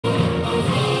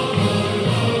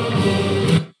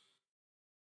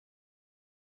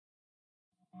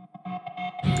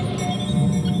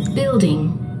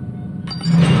Building.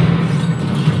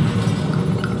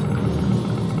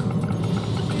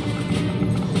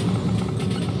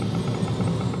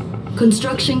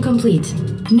 Construction complete.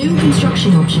 New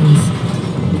construction options.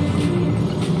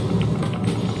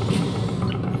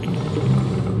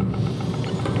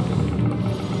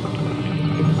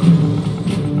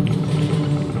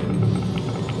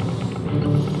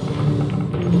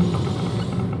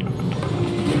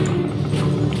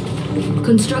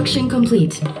 Construction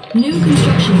complete. New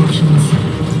construction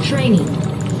options. Training.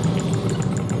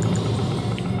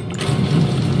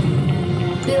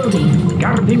 Building.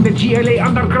 Guarding the GLA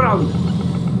underground.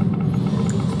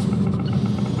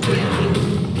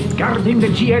 Guarding the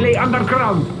GLA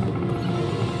underground.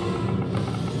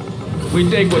 We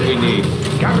take what we need.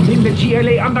 Guarding the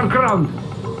GLA underground.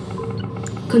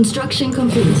 Construction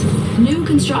complete. New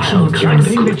construction options.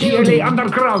 Guarding the Building. GLA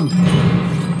underground.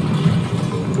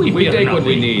 We take what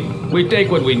we need. We take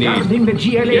what we need. Guarding the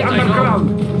GLA Yes, I know. underground.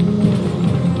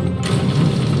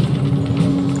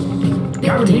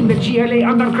 Guarding Building. the GLA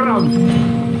underground.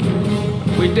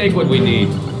 We take what we need.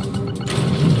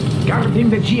 Guarding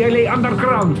the GLA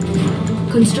underground.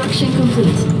 Construction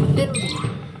complete. Building.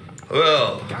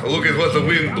 Well, look at what the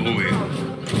wind blew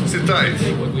in. Sit tight.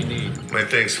 What we need. My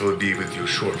thanks will be with you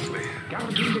shortly.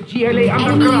 Guarding the GLA Enemy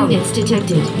underground. units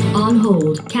detected. On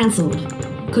hold. Cancelled.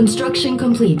 Construction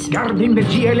complete. Guarding the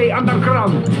GLA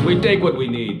underground. We take what we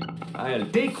need. I'll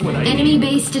take what I need. Enemy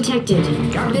base detected.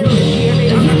 Guarding Building. the GLA A unit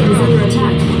is underground. under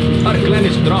attack. Our clan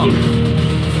is strong.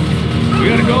 We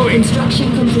are going.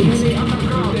 Construction complete.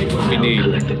 Take what we need.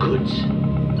 Collect the goods.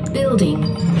 Building.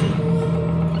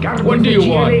 Guarding What do the you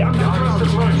GLA want? underground.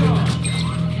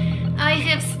 I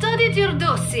have studied your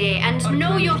dossier and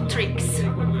know your tricks.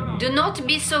 Do not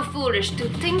be so foolish to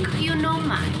think you know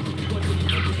mine.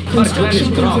 Our clan is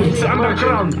Construction strong. complete.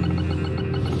 Underground.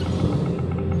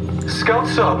 Scout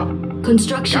sub.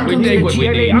 Construction We take what we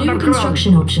complete. need. New Underground.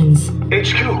 construction options. HQ.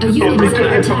 A unit is under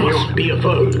attack. Must be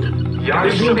affirmed.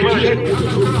 Yard submerging.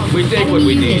 We take what Enemy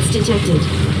we need. units detected.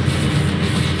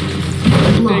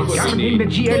 Take what Lost. we Guarding the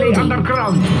need. GLA Building.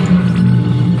 underground.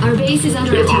 Our base is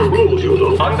under There are attack. rules, you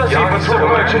know. Undersea Guarding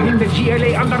submerging. the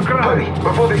GLA underground. Hurry,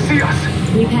 before they see us.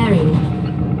 Repairing.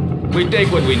 We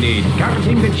take what we need.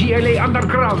 Guarding the GLA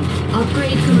underground.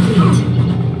 Upgrade complete.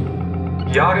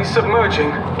 Yard is submerging.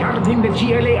 Guarding the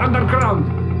GLA underground.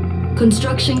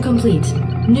 Construction complete.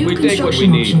 New We take what we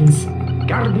construction need. options.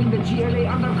 Guarding the GLA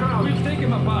underground. Take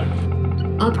him apart.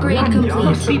 Upgrade Land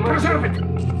complete. be preserved.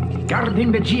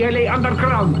 Guarding the GLA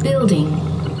underground. Building.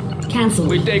 Cancel.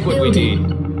 We take what Building. we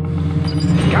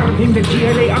need. Guarding the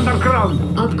GLA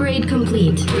underground. Upgrade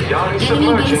complete. Yard is Enemy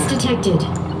submerging. base detected.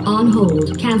 On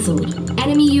hold. Cancelled.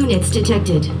 Enemy units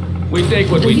detected. We take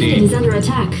what A we unit is need. under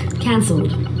attack. Cancelled.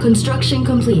 Construction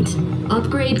complete.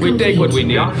 Upgrade We complete. take what we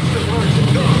need. Yard is submerging.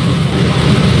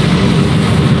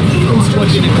 What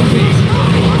Construction did it complete.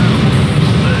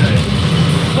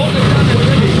 Hold the cannon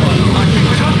ready.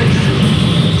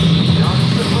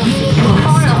 Unit lost.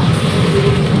 Fire!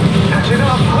 Catch it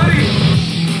up, hurry!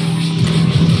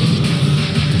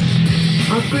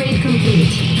 Upgrade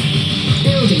complete.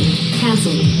 Building.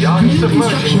 Cancelled. Yard New submerging.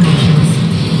 construction options.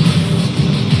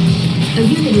 A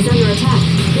unit is under attack.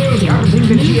 Building. Guarding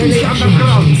the New GLA construction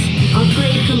underground. options.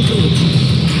 Upgrade complete.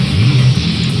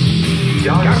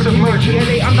 Yard is Guarding the submerging.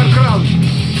 GLA underground.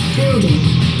 Building.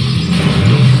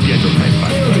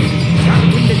 Building.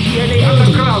 Guarding the GLA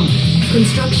underground.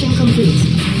 Construction complete.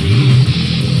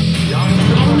 Yard is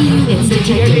Enemy submerging. units GLA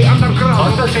detected. underground.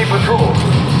 Undersea patrol.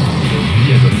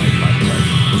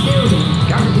 Building.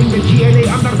 Guarding the GLA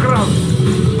underground.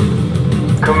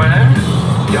 Command.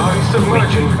 Yard is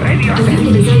submerging. Ready on A the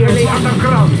unit is under GLA attack.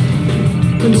 underground.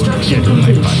 Construction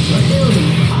complete. Building.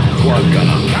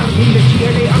 Guarding the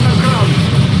GLA underground.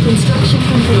 Construction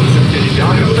complete.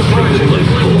 Yard is submerging.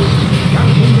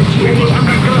 Guarding the GLA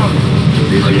underground.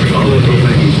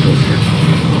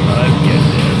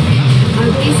 Our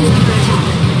base is under attack.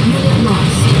 Unit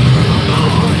lost.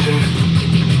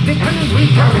 The cannon will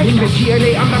guarding the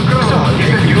GLA underground.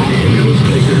 Is it you?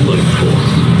 Building.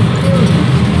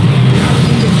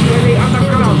 Guarding the GLA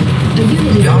underground. A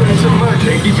unit is Yard under is attack.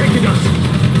 submerging. Detected us.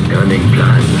 Gunning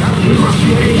plan. Guarding the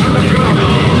GLA underground.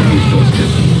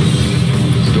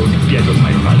 Don't get on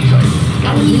my bad side.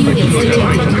 Enemy units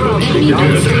detected. Enemy Yard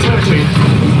is base detected.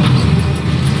 submerging.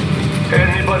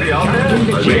 Anybody out Guarding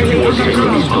there? the GLA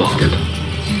underground.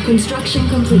 Construction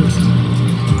complete.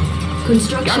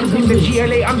 Construction Guarding the complete.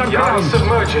 GLA Yard is underground.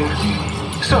 submerging.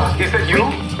 Sir, is that you?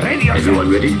 Ready on Everyone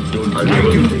ready? I'll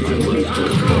take you.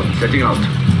 Setting out.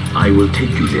 I will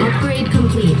take you there. Upgrade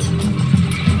complete.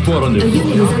 Four on A the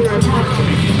unit is under attack.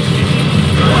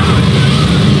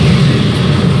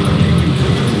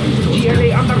 GLA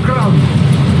underground.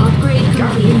 Upgrade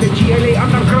Guarding the complete. GLA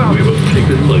underground. We will take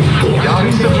it by force.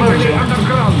 Guarding the GLA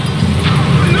underground.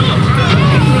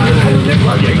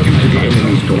 Take you to the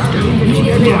enemy's doorstep.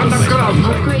 GLA underground.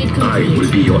 Upgrade I complete.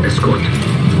 will be your escort.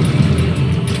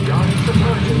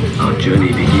 Our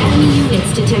journey begins. Enemy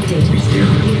units detected. Be still.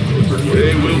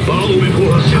 They will bow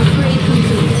before us. Upgrade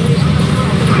complete.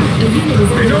 A unit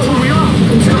is under attack.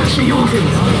 Construction complete.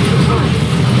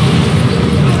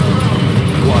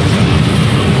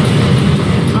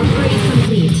 Upgrade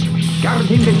complete.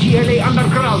 Guarding the GLA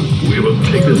underground. We will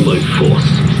take it by force.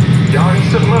 Yard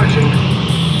submerging.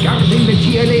 Guarding the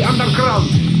GLA underground.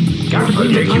 I'll Guarding the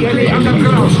take you to the GLA enemy's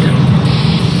underground. doorstep.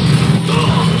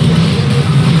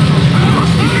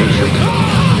 Be patient.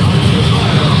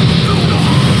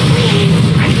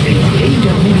 I sense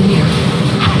danger very near.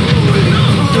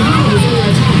 The unit is under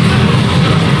attack.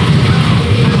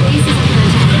 Our base is under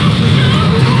attack.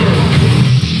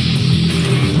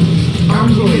 On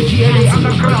Guarding the GLA board.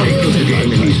 underground. Take you to the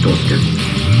enemy's doorstep.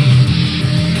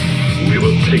 We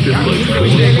will take it by Guarding the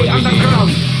force. GLA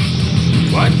underground.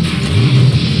 What?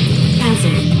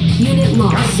 Cancel. Unit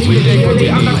lost. Guarding the GLA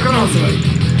underground.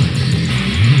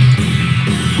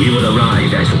 We will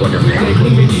arrive as one of them.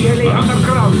 Guarding the GLA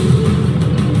underground.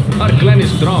 Our clan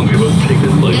is strong. We will take it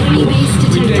by Enemy force. base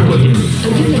We take what detected. we A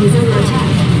unit is under attack.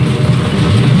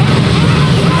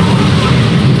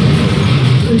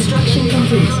 Construction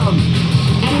complete.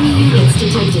 Enemy units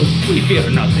detected. We fear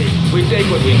nothing. We take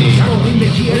what we need. Guarding the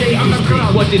GLA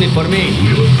underground. What's in it for me?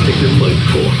 We will take it by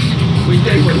force. We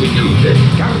take what we To need. them.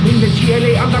 Guarding the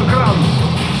GLA underground.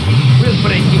 We'll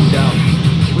break him down.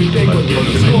 We take what we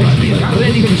need.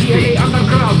 Guarding the GLA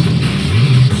underground.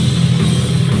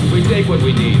 We take what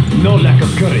we need. No lack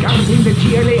of courage. Guarding the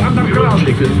GLA We will underground.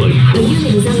 take it by A force.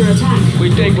 unit is under attack. We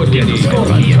take what we need.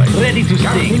 Ready to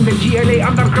Guarding the GLA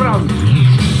underground.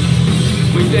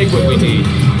 We take what we need.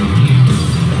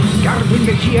 Guarding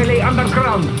the GLA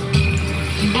underground.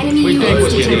 Enemy We take units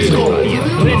what we need.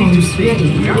 detected. Ready to speak. Ready.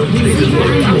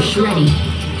 Sleeper ambush ready.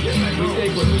 We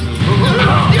take what we need.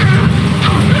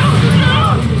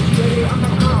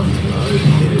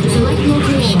 Select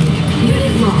location.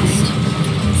 Unit lost.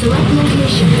 Select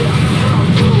location.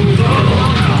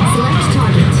 Select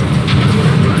target.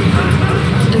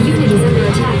 A unit is under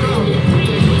attack.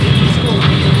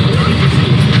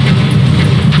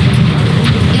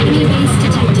 Enemy base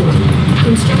detected.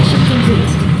 Construction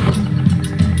complete.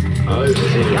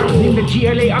 Guarding the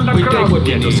GLA We take underground. what we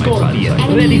need.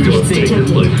 Enemy units Take it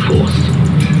detected. by force.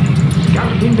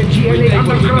 Guarding the We GLA take what we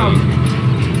underground. need.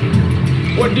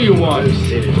 What do you want? We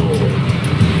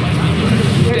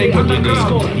take what we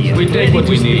need. We take what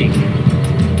we need.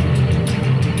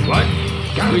 What?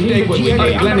 We take what we need.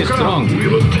 Our clan is strong. We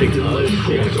will take it by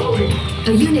force. A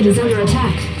unit is under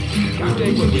attack. We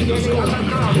take what we need.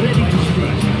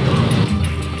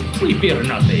 We fear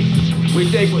nothing. We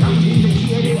take what we need.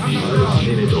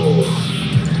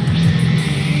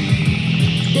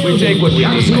 We take what we need.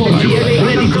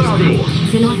 Ready to speak.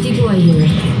 Cannot deploy here.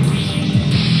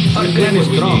 Our clan is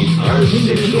strong. Guarding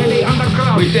the GLA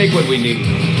underground. We take what we need.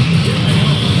 Unit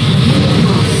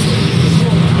lost.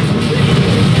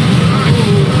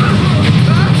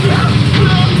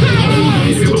 Enemy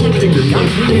base detected. A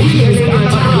unit is under Our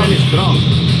clan attack. is strong.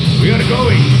 We are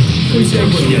going. We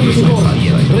take what we need.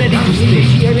 Ready to speak.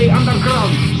 GLA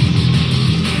underground.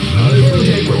 We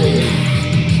take what we need.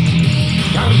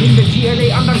 Guarding the GLA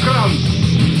underground.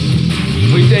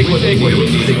 We take what we need.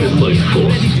 Take it by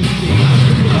force.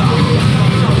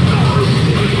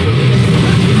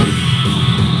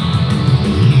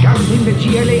 Guarding the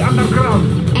GLA underground.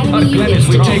 Our Enemy clan units is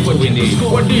we take detected. what we need.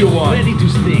 What do you want? Ready to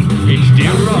speak. It's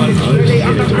still runs. GLA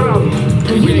underground. A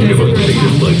unit is under Take it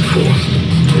attack. by force.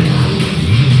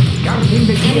 Guarding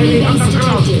the Enemy GLA base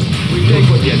underground. detected. We take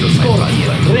what we need.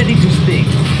 Ready to speak.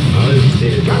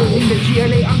 Guarding the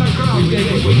GLA underground. We take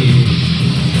what we need.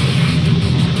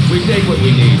 We take what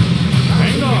we need.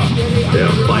 Hang on. Their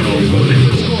final bullet.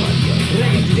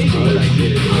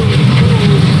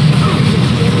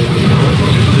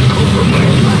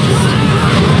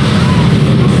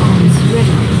 Bombs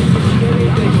ready.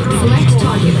 Select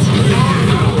target.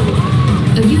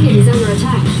 A unit is under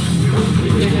attack.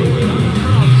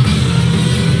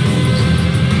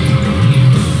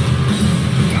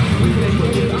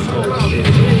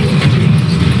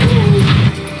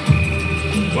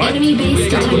 Enemy base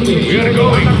detected. We are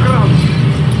going. Underground.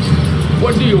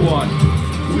 What do you want?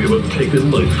 We will take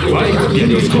it by force. Why?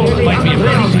 Might be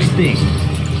ready to speak.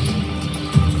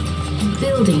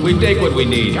 Building. We take what we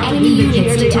need. Enemy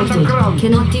units detected.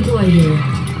 Cannot deploy here.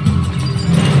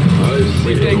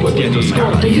 We take what we need.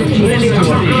 A unit is Ready to under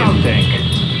attack. underground. Tank.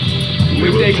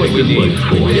 We take what we need.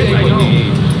 We take what we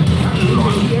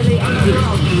need.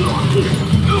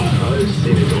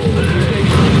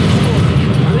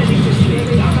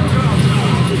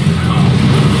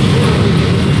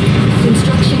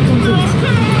 Construction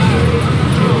complete.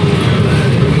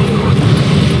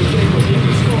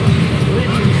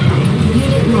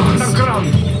 Unit lost. Underground.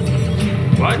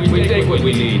 What? We take what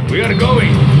we need. We are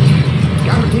going.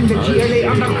 Guarding the GLA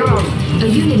underground. A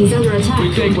unit is under We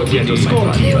attack. take what we need.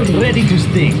 Building. Ready to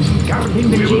sting. Guarding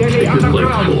the GLA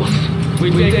underground. We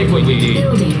take what we need.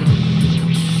 Building.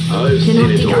 Cannot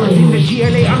Guarding the deploy.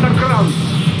 GLA underground.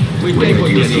 We take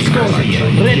what we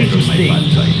need. Ready to sting.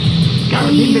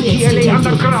 Guarding the GLA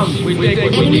underground. We take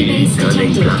what we Enemy need. base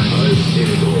detected.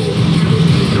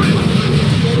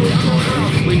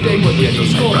 We take what we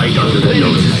need. Right under the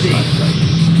nose.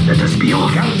 Let us be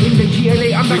off. Guarding the GLA We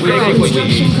take underground. what we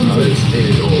Construction need. complete.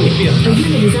 A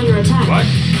unit is under attack. What?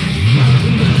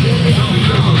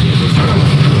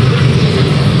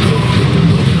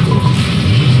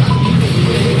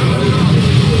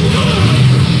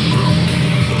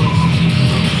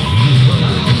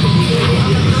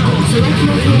 Select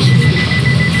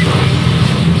location.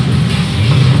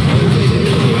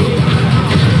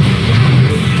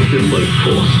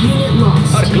 Unit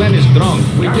lost. Our clan is strong.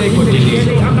 We take what we need.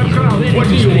 GLA underground. What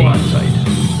do you want?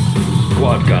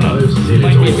 Quad gunner.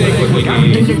 We take what we A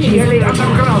need. unit is GLA under attack.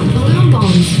 underground. Balloon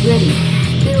bombs ready.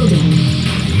 Building.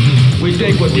 We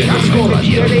take what we Guarding the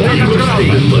need. GLA underground.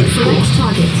 Select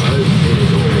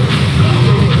target.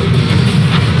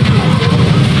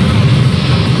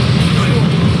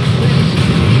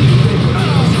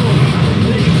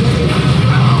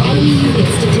 Enemy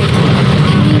units detected.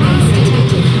 Enemy base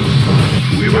detected.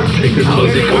 We will take it how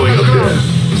they're going up there.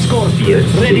 Scorpion.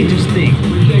 Ready to sting.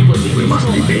 We must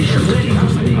be patient. A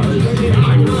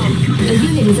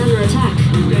unit is under attack.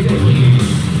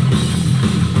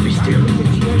 Be still.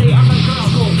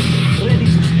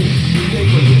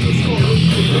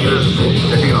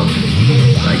 Setting up.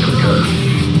 I concur.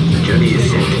 The journey is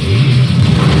set.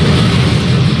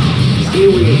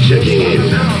 Seaweed checking in.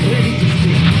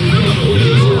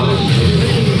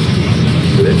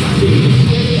 Let's see.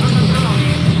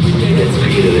 Let's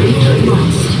feel a little turn.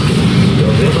 Lost.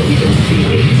 You'll never even see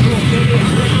me.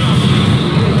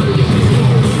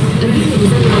 A unit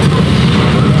is under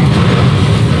attack.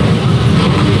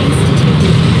 Enemy base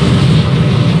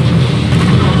detected.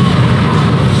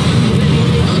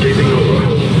 Skipping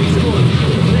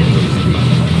over.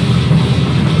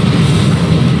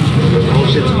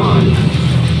 Repulsion's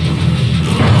on.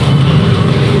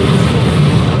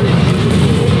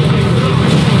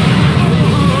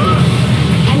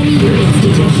 Enemy units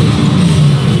detected.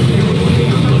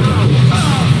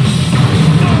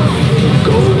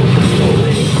 Go.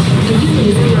 A unit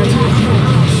is under attack.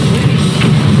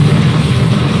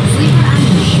 Sleeper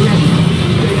ambush ready.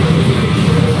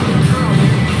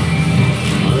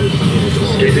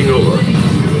 Skipping over.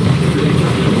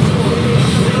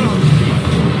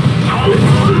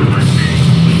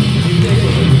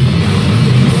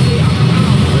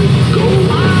 Go.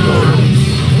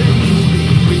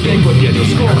 We take what we need.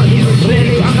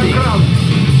 Ready underground.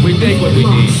 We take what we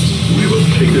need. We will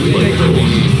take it We by take what we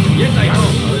force. need. Yes, I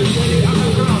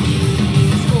know.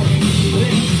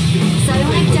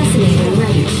 Psionic decimator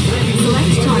ready.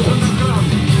 Select target.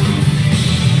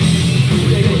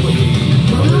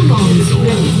 Balloon bombs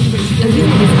ready. A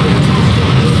unit is under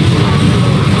attack.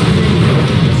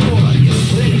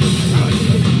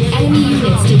 Enemy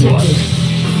units detected.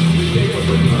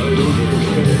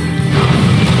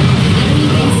 Enemy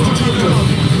base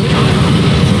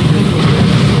detected.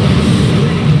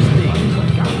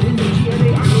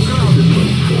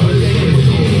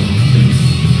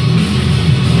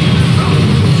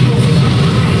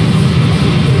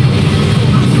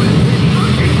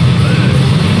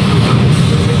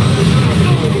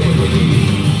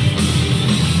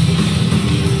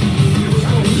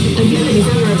 A unit is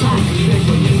under attack.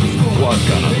 Quad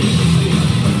gunner.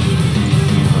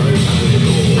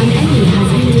 An enemy has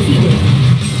been defeated.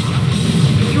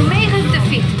 You may have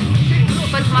defeated me,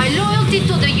 but my loyalty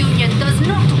to the Union does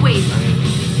not waver.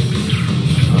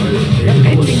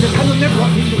 Ending the cannon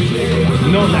network.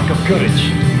 No lack of courage.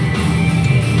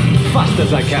 Fast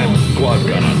as I can. Quad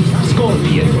gunner.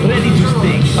 Scorpion. Ready to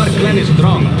sting. Our clan is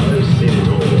strong.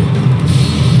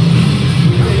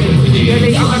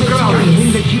 GLA underground.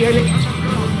 In the GLA.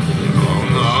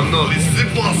 No, this is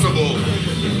impossible.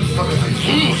 How can I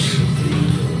lose?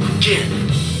 Can't.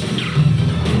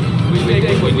 We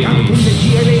take what we In need. the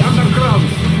GLA underground.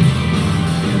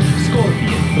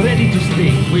 Scorpion. Ready to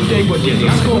stay. We take what we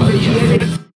need. Score the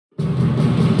GLA.